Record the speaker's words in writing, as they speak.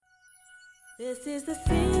This is the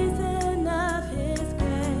season of His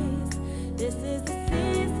grace. This is the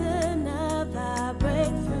season of our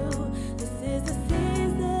breakthrough. This is the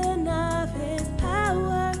season of His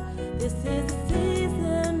power. This is the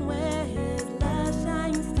season where His love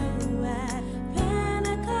shines through at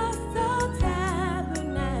Pentecostal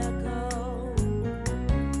Tabernacle,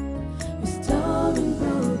 restoring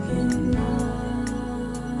broken love.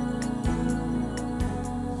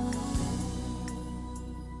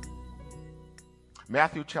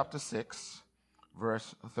 Matthew chapter 6,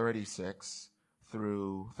 verse 36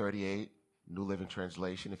 through 38, New Living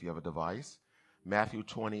Translation, if you have a device. Matthew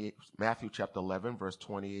chapter 11, verse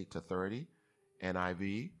 28 to 30,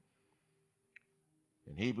 NIV.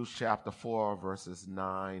 And Hebrews chapter 4, verses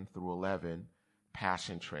 9 through 11,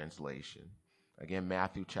 Passion Translation. Again,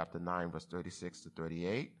 Matthew chapter 9, verse 36 to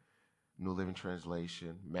 38, New Living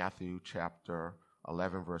Translation. Matthew chapter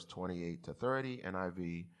 11, verse 28 to 30,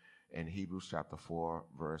 NIV. And Hebrews chapter 4,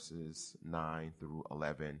 verses 9 through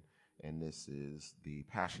 11. And this is the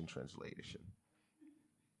Passion Translation.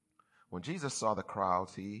 When Jesus saw the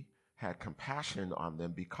crowds, he had compassion on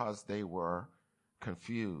them because they were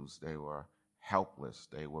confused. They were helpless.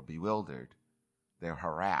 They were bewildered. They were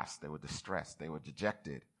harassed. They were distressed. They were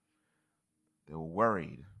dejected. They were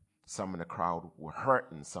worried. Some in the crowd were hurt,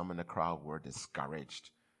 and some in the crowd were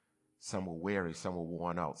discouraged. Some were weary. Some were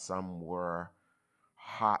worn out. Some were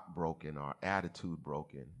heartbroken or attitude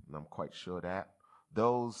broken. And I'm quite sure that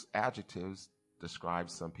those adjectives describe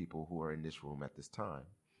some people who are in this room at this time.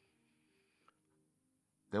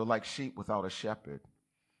 They were like sheep without a shepherd.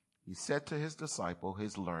 He said to his disciple,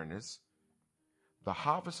 his learners, "The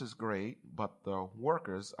harvest is great, but the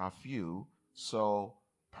workers are few, so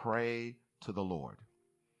pray to the Lord."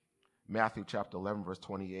 Matthew chapter 11, verse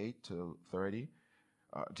 28 to 30.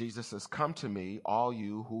 Jesus says, "Come to me, all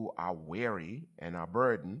you who are weary and are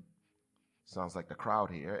burdened," sounds like the crowd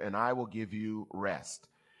here, "and I will give you rest.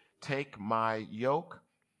 Take my yoke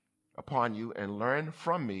upon you and learn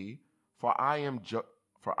from me, for I am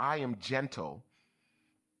gentle,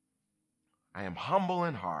 I am humble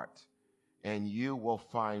in heart, and you will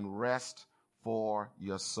find rest for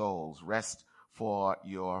your souls, rest for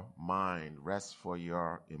your mind, rest for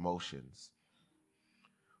your emotions.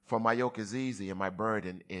 For my yoke is easy and my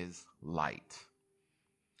burden is light."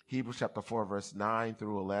 Hebrews chapter 4, verse 9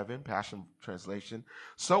 through 11, Passion Translation.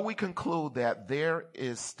 "So we conclude that there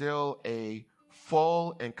is still a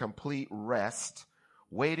full and complete rest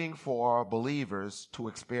waiting for believers to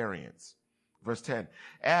experience." Verse 10,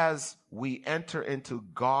 "As we enter into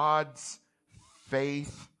God's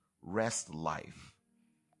faith rest life."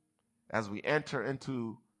 As we enter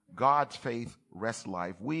into God's faith rest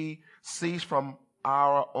life, we cease from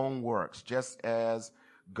our own works, just as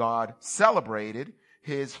God celebrated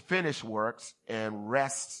his finished works and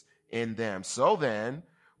rests in them. So then,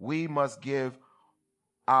 we must give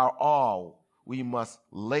our all. We must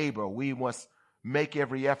labor. We must make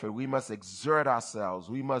every effort. We must exert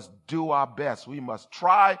ourselves. We must do our best. We must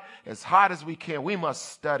try as hard as we can. We must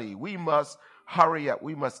study. We must hurry up.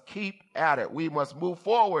 We must keep at it. We must move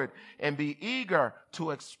forward and be eager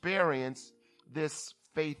to experience this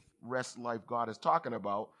faith rest life God is talking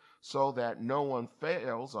about, so that no one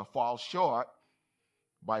fails or falls short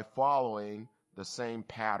by following the same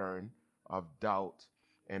pattern of doubt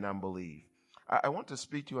and unbelief. I want to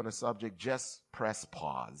speak to you on a subject: just press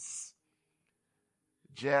pause.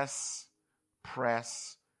 Just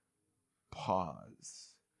press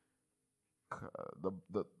pause.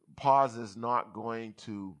 The pause is not going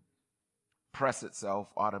to press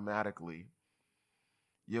itself automatically.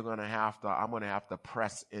 I'm going to have to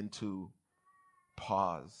press into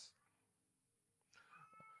pause.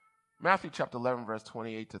 Matthew chapter 11, verse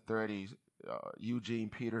 28 to 30, Eugene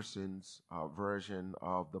Peterson's version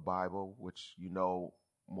of the Bible, which you know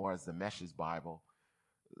more as the Message Bible,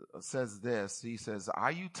 says this. He says,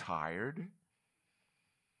 "Are you tired?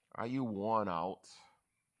 Are you worn out?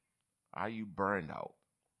 Are you burned out?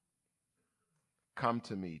 Come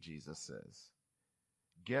to me," Jesus says.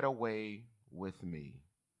 "Get away with me,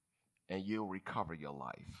 and you'll recover your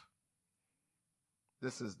life."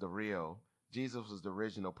 This is the real. Jesus was the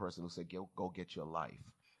original person who said, go get your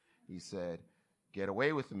life. He said, "Get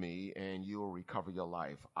away with me, and you'll recover your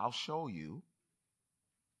life. I'll show you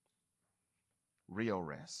real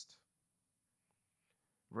rest."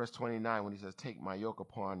 Verse 29, when he says, "Take my yoke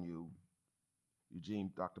upon you,"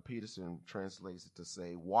 Dr. Peterson translates it to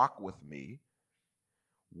say, "Walk with me,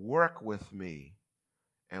 work with me,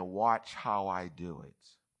 and watch how I do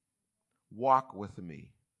it." Walk with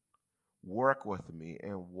me, work with me,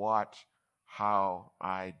 and watch how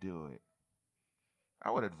I do it. I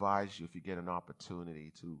would advise you, if you get an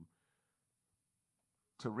opportunity, to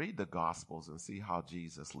to read the Gospels and see how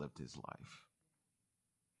Jesus lived his life.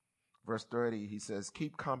 Verse 30, he says,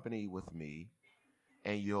 keep company with me,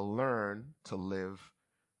 and you'll learn to live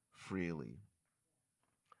freely.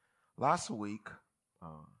 Last week,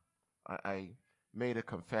 I made a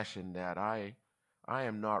confession that I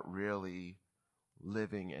am not really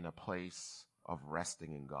living in a place of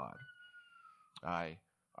resting in God. I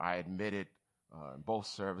admitted in both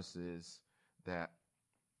services that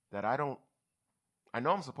I know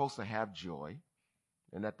I'm supposed to have joy,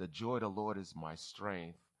 and that the joy of the Lord is my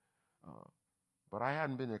strength. But I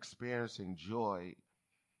hadn't been experiencing joy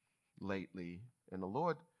lately. And the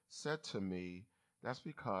Lord said to me, that's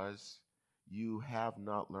because you have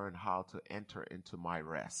not learned how to enter into my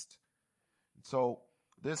rest. So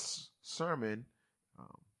this sermon,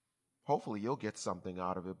 hopefully you'll get something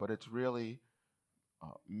out of it, but it's really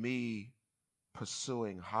me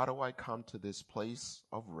pursuing how do I come to this place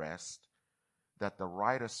of rest that the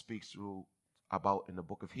writer speaks through about in the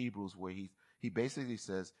book of Hebrews, where he basically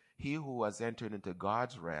says, he who has entered into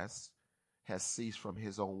God's rest has ceased from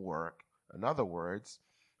his own work. In other words,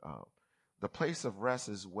 the place of rest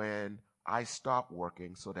is when I stop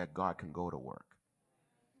working so that God can go to work.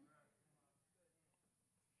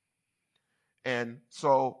 And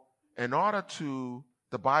so in order to,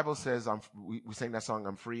 the Bible says, we sing that song,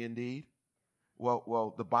 I'm free indeed.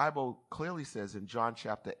 Well, the Bible clearly says in John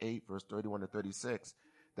chapter 8, verse 31 to 36,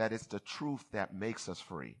 that it's the truth that makes us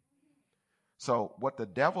free. So what the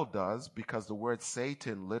devil does, because the word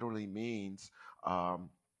Satan literally means a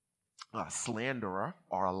slanderer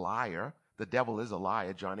or a liar. The devil is a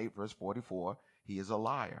liar. John 8, verse 44, he is a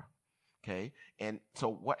liar. Okay? And so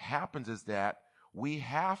what happens is that we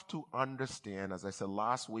have to understand, as I said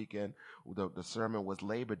last weekend, the sermon was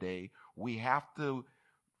Labor Day, we have to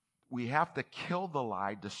kill the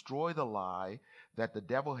lie, destroy the lie that the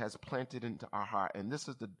devil has planted into our heart. And this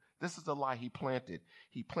is the lie he planted.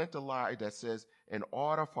 He planted a lie that says, in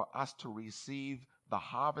order for us to receive the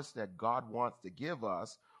harvest that God wants to give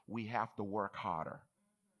us, we have to work harder.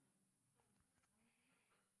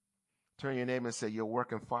 Turn your neighbor and say, you're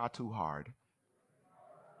working far too hard.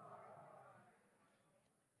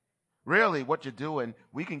 Really, what you're doing,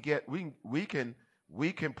 we can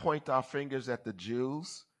point our fingers at the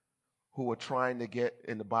Jews who are trying to get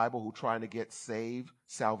in the Bible, who are trying to get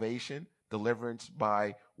salvation, deliverance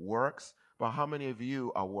by works. But how many of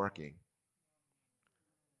you are working?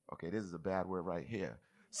 Okay, this is a bad word right here.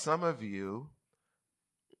 Some of you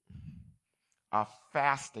are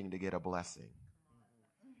fasting to get a blessing.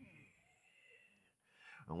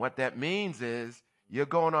 And what that means is you're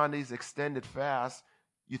going on these extended fasts.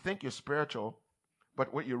 You think you're spiritual,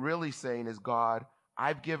 but what you're really saying is, God,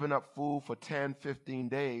 I've given up food for 10, 15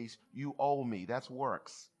 days. You owe me. That's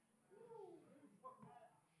works.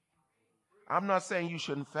 I'm not saying you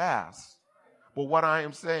shouldn't fast. But what I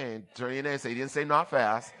am saying, turn your name and say, he didn't say not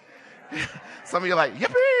fast. Some of you are like,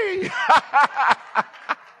 yippee!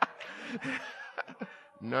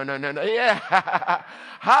 No. Yeah.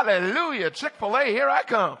 Hallelujah. Chick-fil-A, here I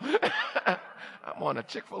come. I'm on a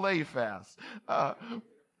Chick-fil-A fast.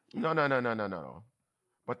 No.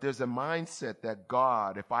 But there's a mindset that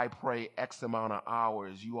God, if I pray X amount of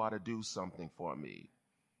hours, you ought to do something for me.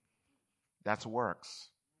 That's works.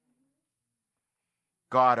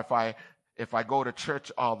 God, if I go to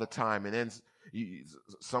church all the time and then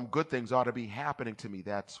some good things ought to be happening to me,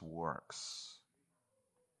 that's works.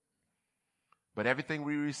 But everything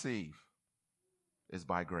we receive is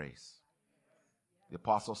by grace. The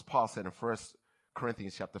Apostle Paul said in 1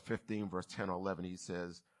 Corinthians chapter 15, verse 10 or 11, he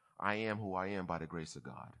says, I am who I am by the grace of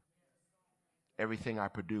God. Everything I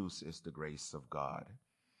produce is the grace of God.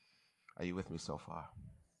 Are you with me so far?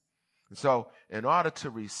 And so in order to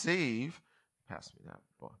receive, pass me that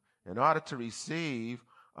book. In order to receive,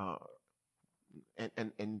 and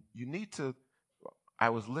you need to, I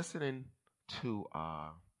was listening to,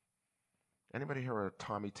 anybody hear of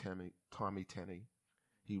Tommy Tenney?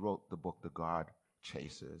 He wrote the book, The God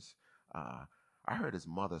Chasers. I heard his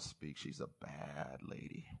mother speak. She's a bad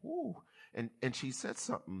lady. Ooh. And she said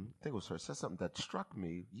something, I think it was her, said something that struck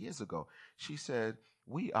me years ago. She said,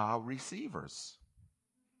 we are receivers.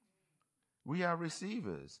 We are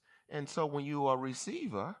receivers. And so when you are a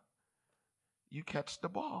receiver, you catch the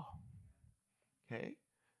ball. Okay?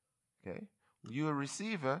 You're a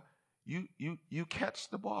receiver, you catch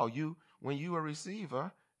the ball. When you're a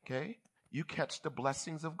receiver, okay, you catch the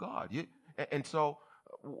blessings of God. And so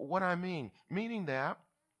what I mean, meaning that,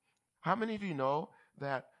 how many of you know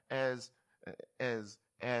that as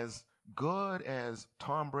good as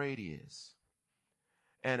Tom Brady is,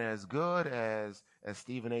 and as good as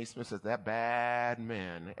Stephen A. Smith says, that bad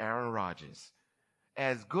man, Aaron Rodgers,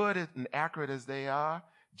 as good and accurate as they are,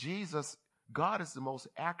 God is the most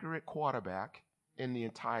accurate quarterback in the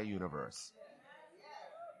entire universe.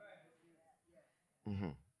 Mm-hmm.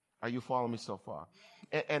 Are you following me so far?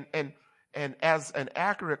 And as an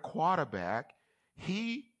accurate quarterback,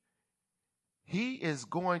 he is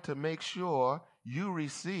going to make sure you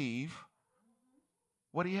receive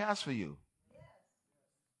what he has for you.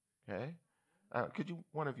 Okay? Could you,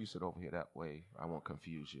 one of you sit over here that way? I won't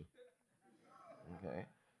confuse you. Okay?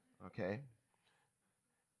 Okay?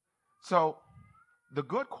 So, the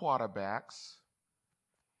good quarterbacks,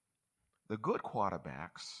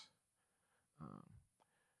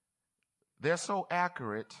 they're so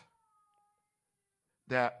accurate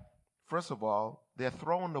that, first of all, they're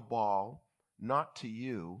throwing the ball not to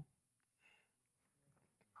you.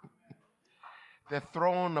 They're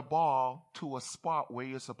throwing the ball to a spot where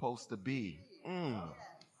you're supposed to be. Mm.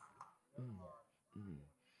 Mm. Mm.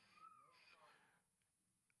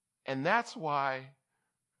 And that's why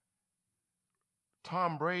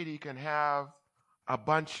Tom Brady can have a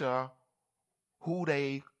bunch of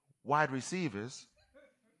wide receivers,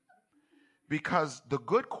 because the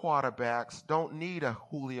good quarterbacks don't need a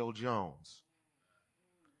Julio Jones.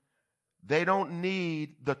 They don't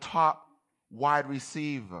need the top wide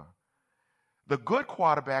receiver. The good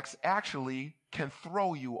quarterbacks actually can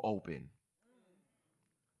throw you open.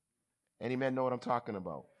 Any man know what I'm talking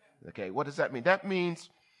about? Okay, what does that mean? That means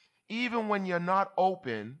even when you're not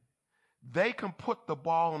open, they can put the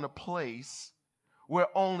ball in a place where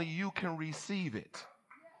only you can receive it.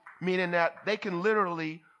 Meaning that they can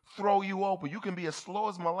literally throw you open. You can be as slow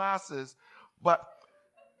as molasses, but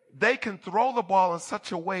they can throw the ball in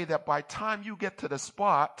such a way that by the time you get to the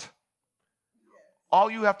spot, all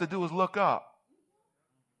you have to do is look up.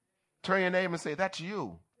 Turn your name and say, that's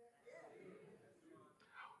you.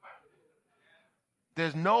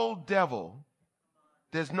 There's no devil.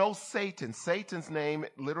 There's no Satan. Satan's name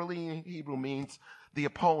literally in Hebrew means the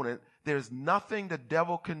opponent. There's nothing the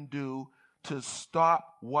devil can do to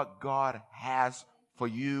stop what God has for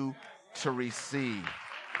you to receive.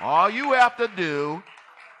 All you have to do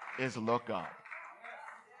is look up.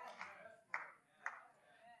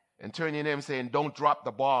 And turn your name and say, and don't drop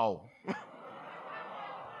the ball.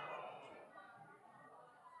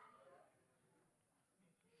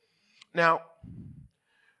 Now,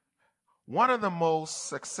 one of the most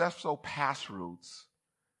successful pass routes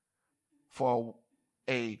for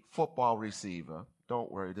a football receiver,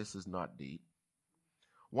 don't worry, this is not deep.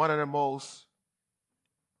 One of the most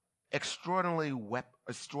extraordinary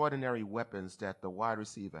weapons that the wide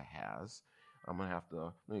receiver has, I'm going to have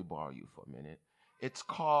to, let me borrow you for a minute. It's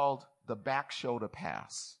called the back shoulder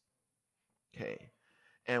pass. Okay.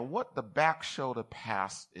 And what the back shoulder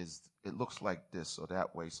pass is, it looks like this or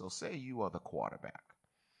that way. So say you are the quarterback.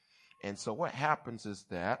 And so what happens is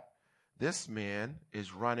that this man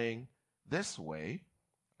is running this way.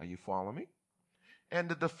 Are you following me? And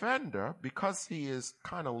the defender, because he is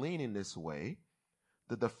kind of leaning this way,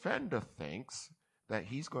 the defender thinks that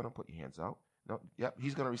he's going to put your hands out. No, yep,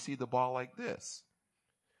 he's going to receive the ball like this.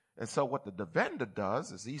 And so what the defender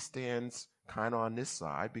does is he stands kind of on this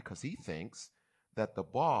side because he thinks that the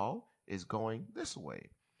ball is going this way.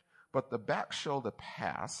 But the back shoulder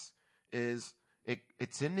pass is,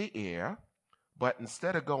 it's in the air, but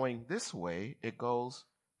instead of going this way, it goes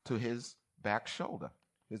to his back shoulder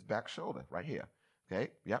right here.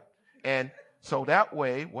 Okay, yep. And so that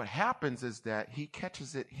way, what happens is that he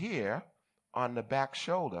catches it here on the back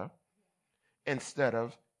shoulder instead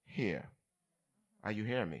of here. Are you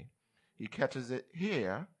hearing me? He catches it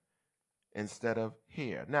here instead of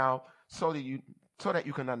here. Now, so that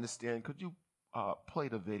you can understand, could you play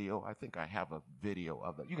the video? I think I have a video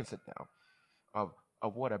of it. You can sit down.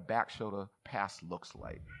 Of what a back shoulder pass looks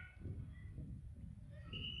like.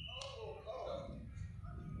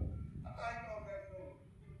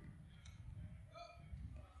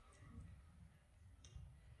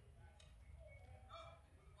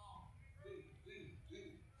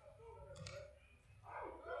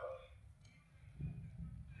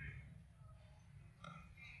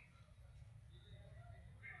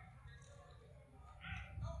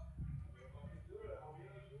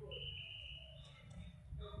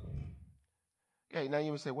 Okay, now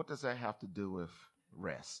you would say, what does that have to do with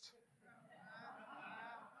rest?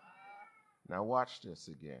 Now watch this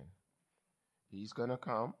again. He's going to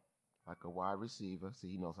come like a wide receiver. See,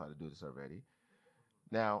 he knows how to do this already.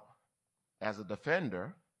 Now, as a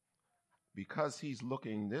defender, because he's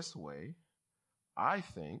looking this way, I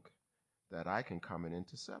think that I can come and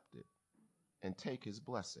intercept it and take his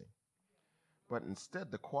blessing. But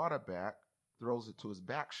instead, the quarterback throws it to his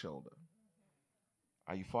back shoulder.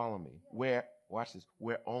 Are you following me? Watch this,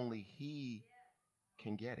 where only he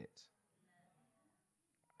can get it.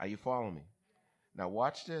 Are you following me? Now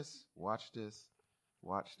watch this, watch this,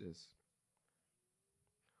 watch this.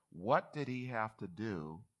 What did he have to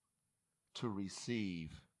do to receive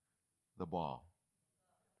the ball?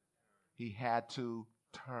 He had to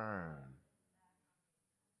turn.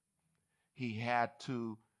 He had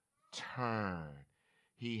to turn.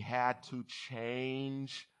 He had to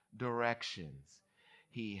change directions.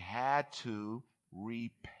 He had to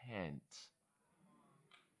repent.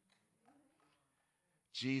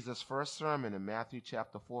 Jesus' first sermon in Matthew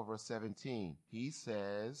chapter 4, verse 17, he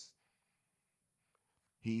says,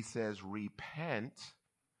 repent,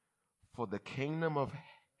 for the kingdom of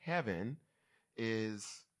heaven is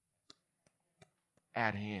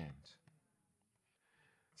at hand.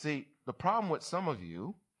 See, the problem with some of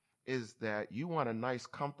you is that you want a nice,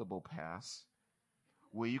 comfortable pass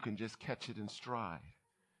where you can just catch it in stride.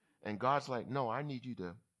 And God's like, no, I need you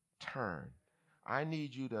to turn. I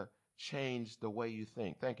need you to change the way you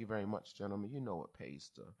think. Thank you very much, gentlemen. You know it pays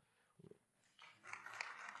to.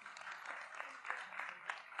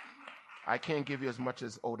 I can't give you as much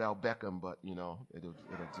as Odell Beckham, but, it'll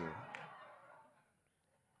do.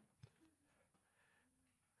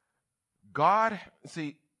 God,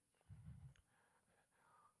 see,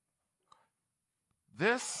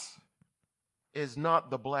 this is not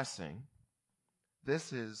the blessing.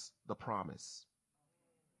 This is the promise.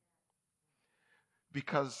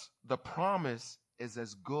 Because the promise is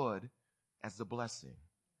as good as the blessing.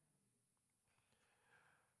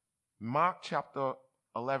 Mark chapter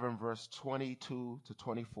 11, verse 22 to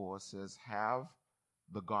 24 says, have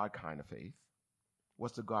the God kind of faith.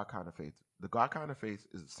 What's the God kind of faith? The God kind of faith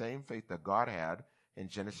is the same faith that God had in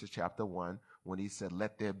Genesis chapter 1 when he said,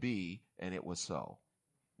 let there be, and it was so.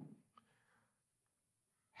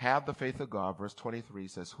 Have the faith of God. Verse 23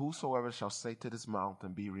 says, whosoever shall say to this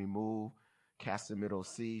mountain, be removed, cast in the middle of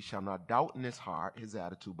the sea, shall not doubt in his heart, his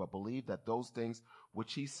attitude, but believe that those things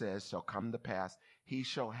which he says shall come to pass, he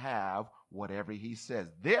shall have whatever he says.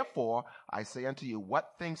 Therefore, I say unto you,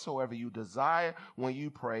 what things soever you desire when you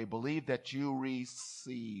pray, believe that you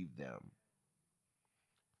receive them,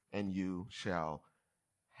 and you shall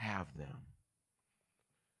have them.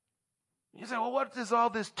 You say, well, what does all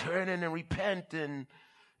this turning and repenting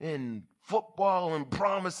and football and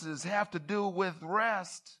promises have to do with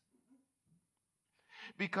rest?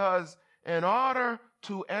 Because in order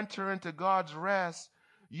to enter into God's rest,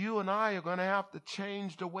 you and I are going to have to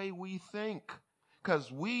change the way we think.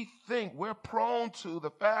 Because we think, we're prone to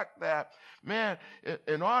the fact that, man,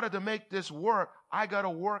 in order to make this work, I got to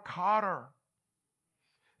work harder.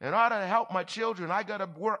 In order to help my children, I got to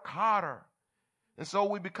work harder. And so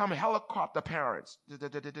we become helicopter parents,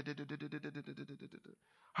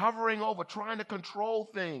 hovering over, trying to control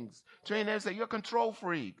things. Train them, say, you're a control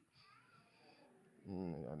freak.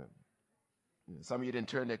 Some of you didn't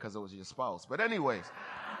turn there because it was your spouse. But anyways.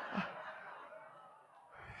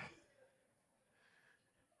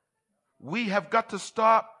 We have got to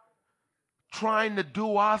stop trying to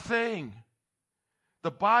do our thing.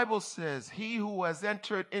 The Bible says he who has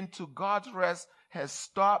entered into God's rest has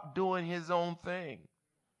stopped doing his own thing.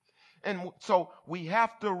 And so we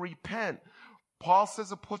have to repent. Paul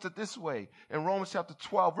says it, puts it this way in Romans chapter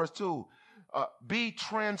 12, verse 2. Be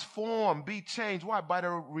transformed, be changed. Why? By the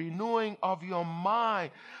renewing of your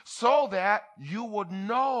mind, so that you would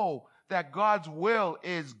know that God's will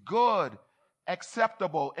is good,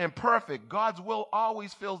 acceptable, and perfect. God's will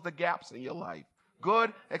always fills the gaps in your life.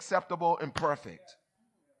 Good, acceptable, and perfect.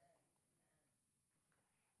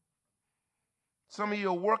 Some of you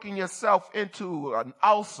are working yourself into an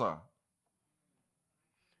ulcer.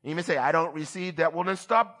 You may say, I don't receive that. Well, then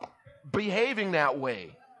stop behaving that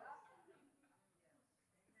way.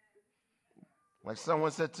 Like someone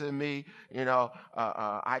said to me,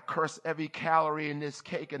 I curse every calorie in this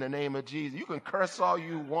cake in the name of Jesus. You can curse all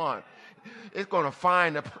you want. It's going to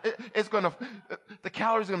find the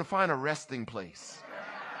calories are going to find a resting place.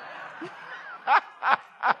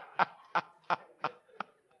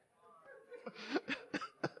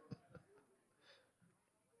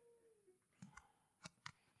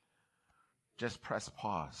 Just press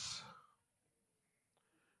pause.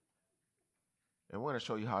 And we're going to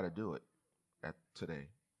show you how to do it today.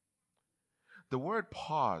 The word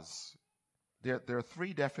pause, there are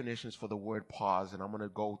three definitions for the word pause, and I'm going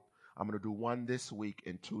to do one this week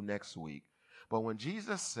and two next week. But when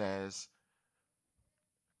Jesus says,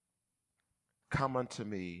 come unto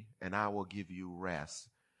me and I will give you rest,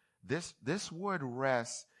 this word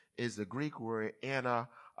rest is the Greek word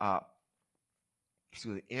anapao.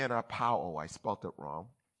 I spelled it wrong.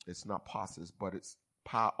 It's not pauses, but it's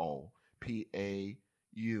Pao, P-A-U-O,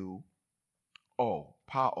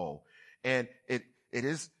 Pao. And it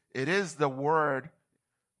is the word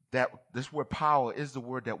that, this word power is the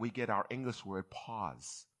word that we get our English word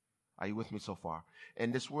pause. Are you with me so far?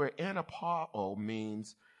 And this word anapao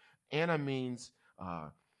means, ana means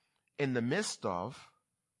in the midst of,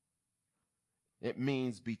 it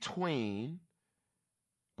means between,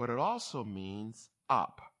 but it also means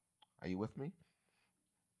up. Are you with me?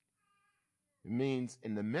 It means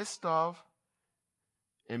in the midst of,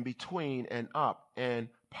 in between, and up. And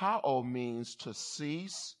pao means to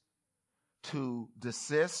cease, to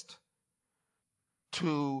desist,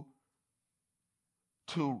 to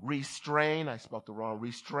restrain. I spelled it wrong.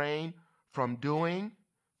 Restrain from doing,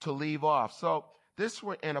 to leave off. So this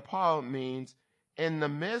word anapao means in the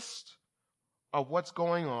midst of what's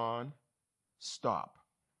going on, stop.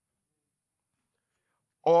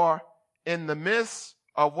 Or in the midst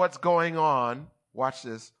of what's going on, watch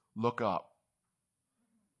this, look up.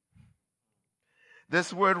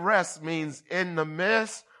 This word rest means in the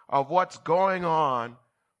midst of what's going on,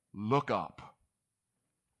 look up.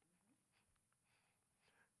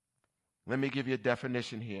 Let me give you a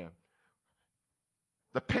definition here.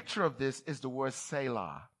 The picture of this is the word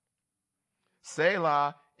Selah.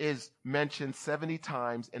 Selah is mentioned 70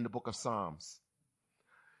 times in the book of Psalms.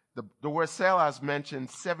 The word Selah is mentioned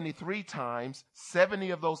 73 times. 70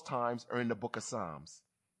 of those times are in the book of Psalms.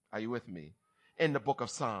 Are you with me? In the book of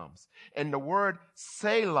Psalms. And the word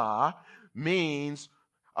Selah means,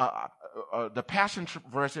 the Passion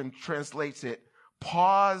Version translates it,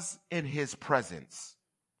 pause in his presence.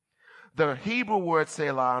 The Hebrew word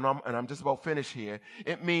Selah, and I'm just about finished here,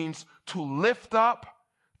 it means to lift up,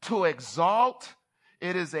 to exalt.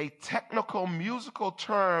 It is a technical musical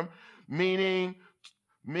term meaning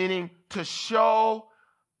to show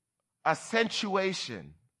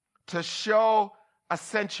accentuation, to show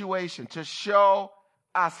accentuation, to show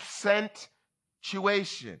accentuation.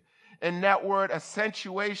 And that word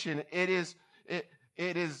accentuation, it is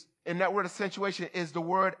in that word accentuation is the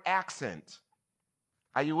word accent.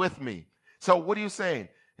 Are you with me? So what are you saying?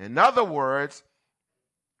 In other words,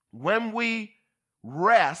 when we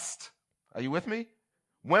rest, are you with me?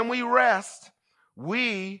 When we rest,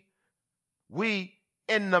 we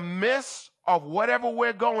in the midst of whatever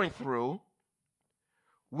we're going through,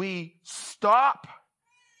 we stop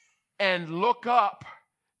and look up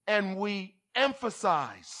and we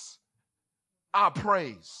emphasize our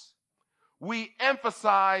praise. We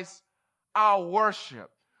emphasize our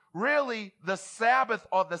worship. Really, the Sabbath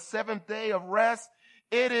or the seventh day of rest,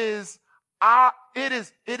 it is a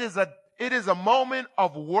moment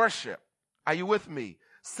of worship. Are you with me?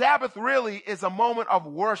 Sabbath really is a moment of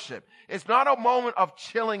worship. It's not a moment of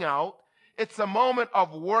chilling out. It's a moment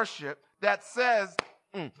of worship that says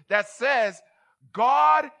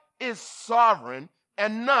God is sovereign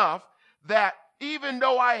enough that even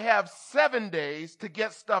though I have 7 days to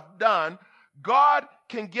get stuff done, God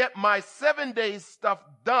can get my 7 days stuff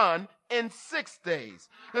done in 6 days.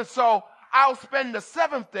 And so I'll spend the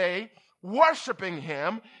seventh day worshiping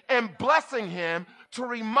him and blessing him to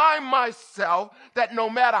remind myself that no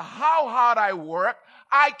matter how hard I work,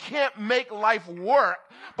 I can't make life work.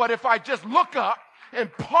 But if I just look up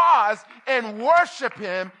and pause and worship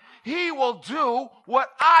him, he will do what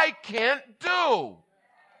I can't do.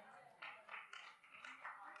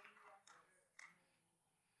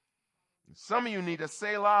 Some of you need a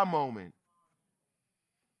Selah moment.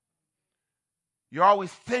 You're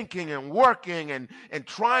always thinking and working and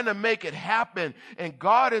trying to make it happen. And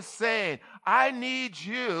God is saying, I need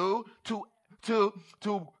you to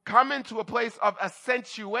come into a place of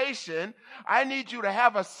accentuation. I need you to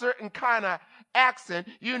have a certain kind of accent.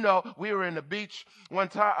 You know, we were in the beach one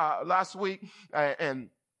time last week, and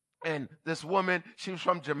this woman, she was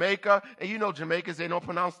from Jamaica. And you know Jamaicans, they don't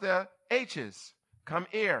pronounce their H's. Come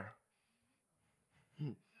here.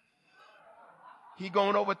 He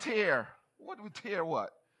going over tear. What do we tear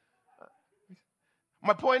what?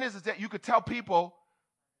 My point is that you could tell people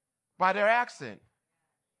by their accent.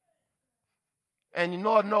 And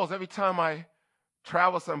Lord knows every time I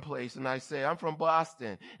travel someplace and I say, I'm from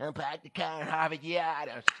Boston, and back to Harvard,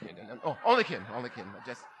 yeah. Oh, only kidding.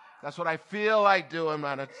 That's what I feel like doing,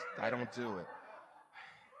 man. I don't do it.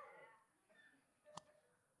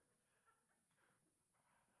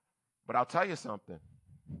 But I'll tell you something.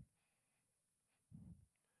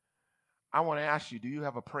 I want to ask you, do you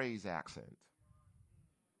have a praise accent?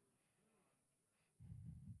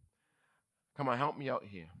 Come on, help me out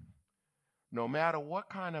here. No matter what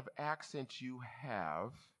kind of accent you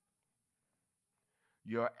have,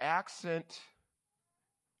 your accent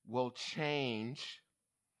will change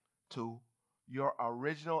to your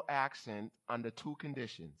original accent under two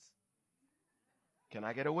conditions. Can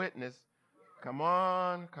I get a witness? Come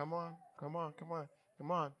on, come on, come on, come on,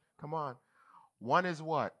 come on, come on. One is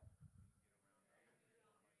what?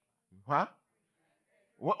 Huh?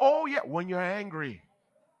 Well, oh, yeah, when you're angry.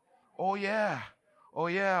 Oh, yeah. Oh,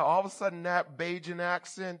 yeah. All of a sudden, that Bajan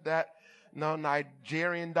accent, that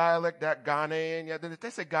Nigerian dialect, that Ghanaian. Yeah, they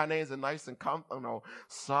say Ghanaians are nice and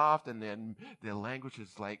soft, and then their language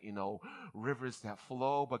is like, rivers that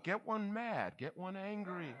flow. But get one mad, get one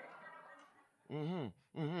angry.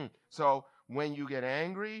 So when you get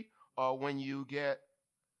angry, or when you get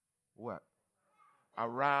what?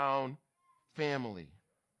 Around family.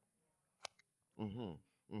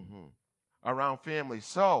 Around family.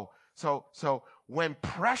 So when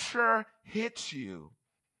pressure hits you,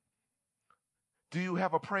 do you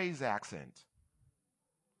have a praise accent?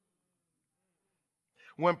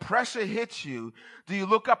 When pressure hits you, do you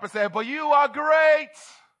look up and say, but you are great.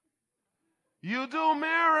 You do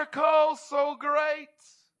miracles so great.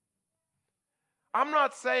 I'm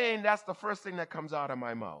not saying that's the first thing that comes out of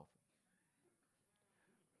my mouth.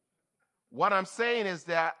 What I'm saying is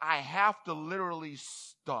that I have to literally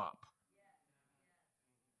stop.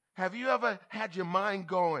 Have you ever had your mind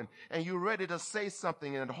going and you're ready to say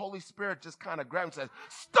something and the Holy Spirit just kind of grabs and says,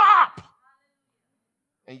 stop!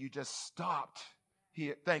 And you just stopped.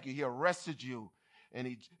 Thank you. He arrested you. And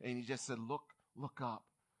he just said, look up.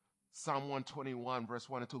 Psalm 121, verse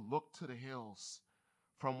 1 and 2, look to the hills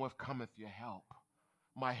from whence cometh your help.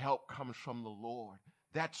 My help comes from the Lord.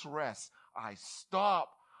 That's rest. I stop,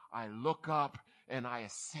 I look up, and I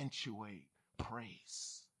accentuate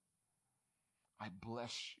praise. I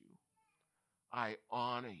bless you. I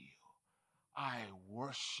honor you. I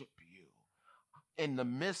worship you. In the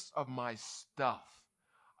midst of my stuff,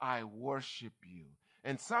 I worship you.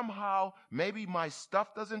 And somehow, maybe my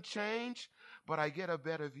stuff doesn't change, but I get a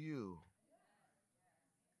better view.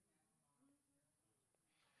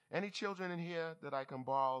 Any children in here that I can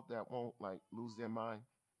borrow that won't lose their mind?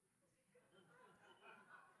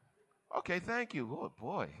 Okay, thank you. Oh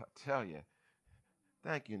boy, I tell you.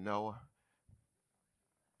 Thank you, Noah.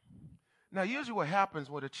 Now, usually what happens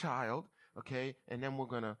with a child, okay, and then we're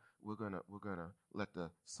gonna let the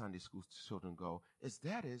Sunday school children go,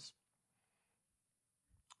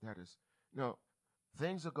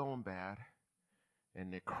 things are going bad,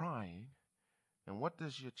 and they're crying, and what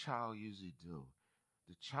does your child usually do?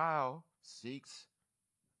 The child seeks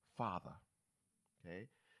father, okay,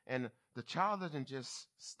 and the child doesn't just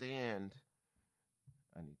stand.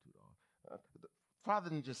 I need $2. The father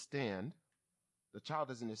doesn't just stand. The child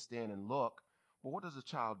doesn't just stand and look. But what does the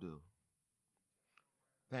child do?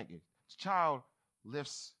 Thank you. The child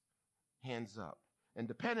lifts hands up. And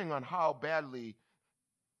depending on how badly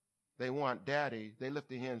they want daddy, they lift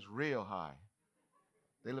their hands real high.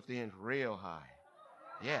 They lift their hands real high.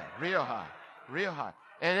 Yeah, real high. Real high.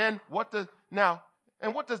 And then what does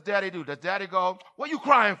daddy do? Does daddy go, what are you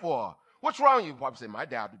crying for? What's wrong with you? Probably say, my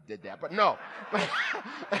dad did that, but no.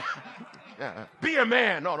 Be a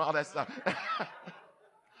man. No, all that stuff.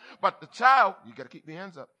 But the child, you got to keep your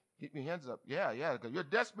hands up. Keep your hands up. Yeah, because you're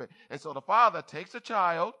desperate. And so the father takes the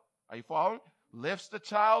child, are you following? Lifts the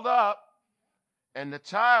child up, and the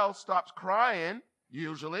child stops crying,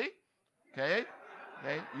 usually. Okay,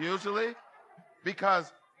 usually.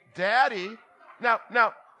 Because daddy, now,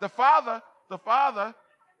 the father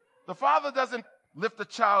doesn't lift the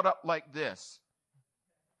child up like this.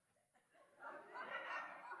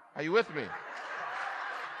 Are you with me?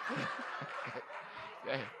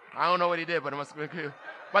 Okay. I don't know what he did, but it must have been cool.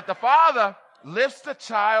 But the father lifts the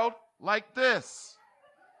child like this.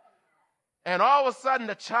 And all of a sudden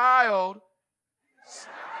the child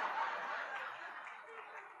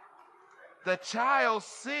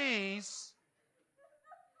sees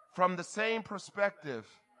from the same perspective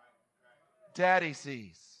daddy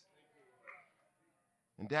sees.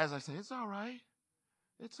 And dad's like, it's all right.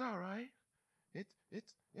 It's all right.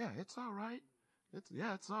 It's all right.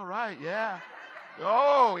 It's all right. Yeah.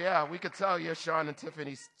 Oh, yeah, we could tell you're Sean and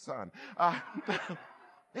Tiffany's son.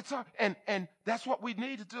 It's all, and that's what we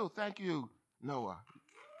need to do. Thank you, Noah.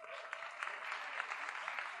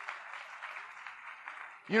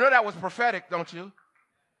 You know that was prophetic, don't you?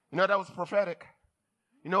 You know that was prophetic.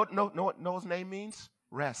 You know what Noah's name means?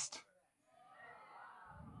 Rest.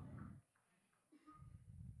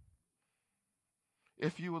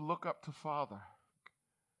 If you would look up to Father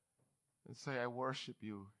and say, I worship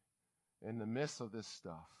you in the midst of this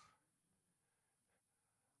stuff.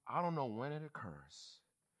 I don't know when it occurs,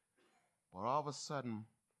 but all of a sudden,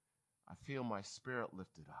 I feel my spirit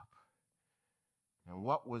lifted up. And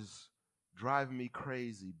what was driving me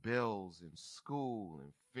crazy, bills and school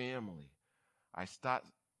and family, I start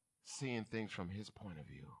seeing things from his point of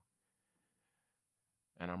view.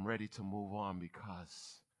 And I'm ready to move on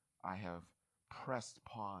because I have pressed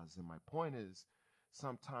pause. And my point is,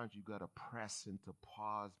 sometimes you got to press into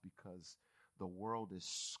pause because the world is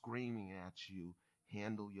screaming at you,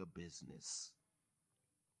 handle your business.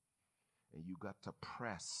 And you got to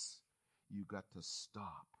press. You got to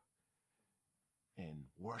stop and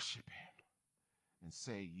worship him and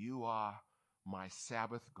say, you are my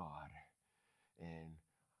Sabbath God. And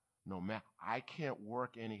no matter, I can't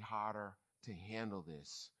work any harder to handle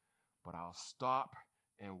this, but I'll stop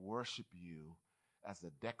and worship you as a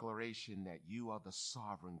declaration that you are the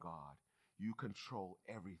sovereign God. You control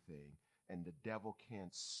everything, and the devil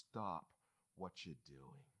can't stop what you're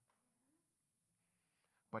doing.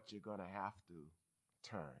 But you're going to have to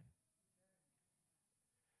turn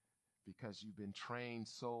because you've been trained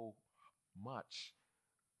so much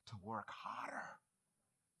to work harder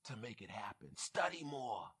to make it happen. Study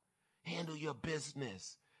more. Handle your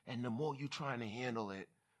business. And the more you're trying to handle it,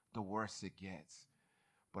 the worse it gets.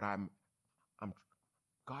 But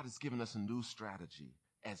God has given us a new strategy.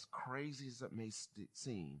 As crazy as it may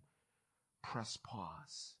seem, press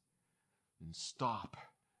pause and stop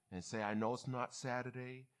and say, I know it's not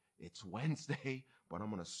Saturday, it's Wednesday, but I'm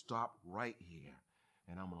going to stop right here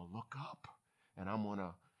and I'm going to look up and I'm going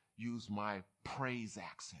to use my praise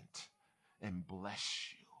accent and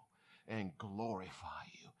bless you and glorify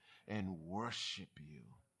you and worship you.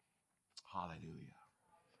 Hallelujah.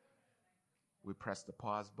 We press the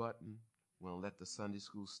pause button. We'll let the Sunday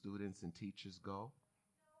school students and teachers go.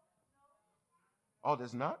 Oh,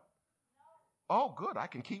 there's not? Oh, good. I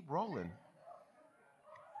can keep rolling.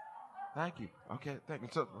 Thank you. Okay, thank you.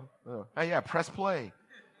 So, hey, yeah, press play.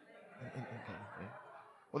 Okay.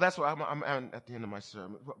 Well, that's what I'm at the end of my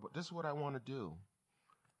sermon. But this is what I want to do.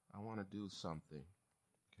 I want to do something.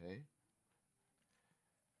 Okay?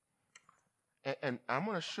 And I'm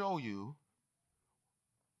going to show you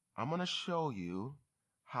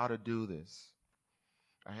how to do this.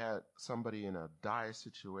 I had somebody in a dire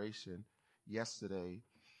situation yesterday,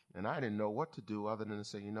 and I didn't know what to do other than to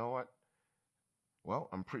say, you know what? Well,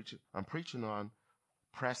 I'm preaching on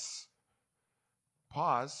press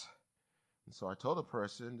pause. And so I told the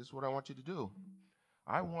person, this is what I want you to do.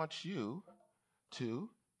 I want you to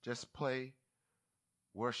just play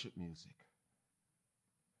worship music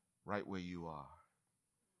right where you are.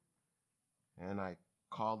 And I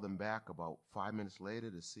called them back about 5 minutes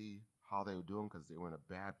later to see how they were doing because they were in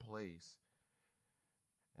a bad place.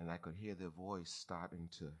 And I could hear their voice starting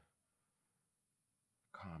to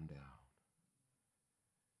calm down.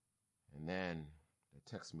 And then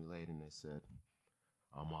they texted me later and they said,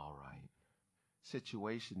 I'm all right.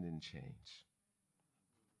 Situation didn't change.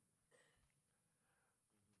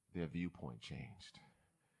 Their viewpoint changed.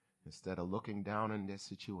 Instead of looking down on their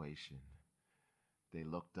situation, they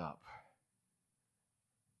looked up.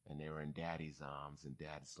 And they were in Daddy's arms, and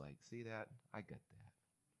Dad's like, see that? I got that.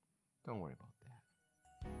 Don't worry about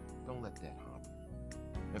that. Don't let that harm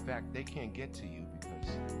you. In fact, they can't get to you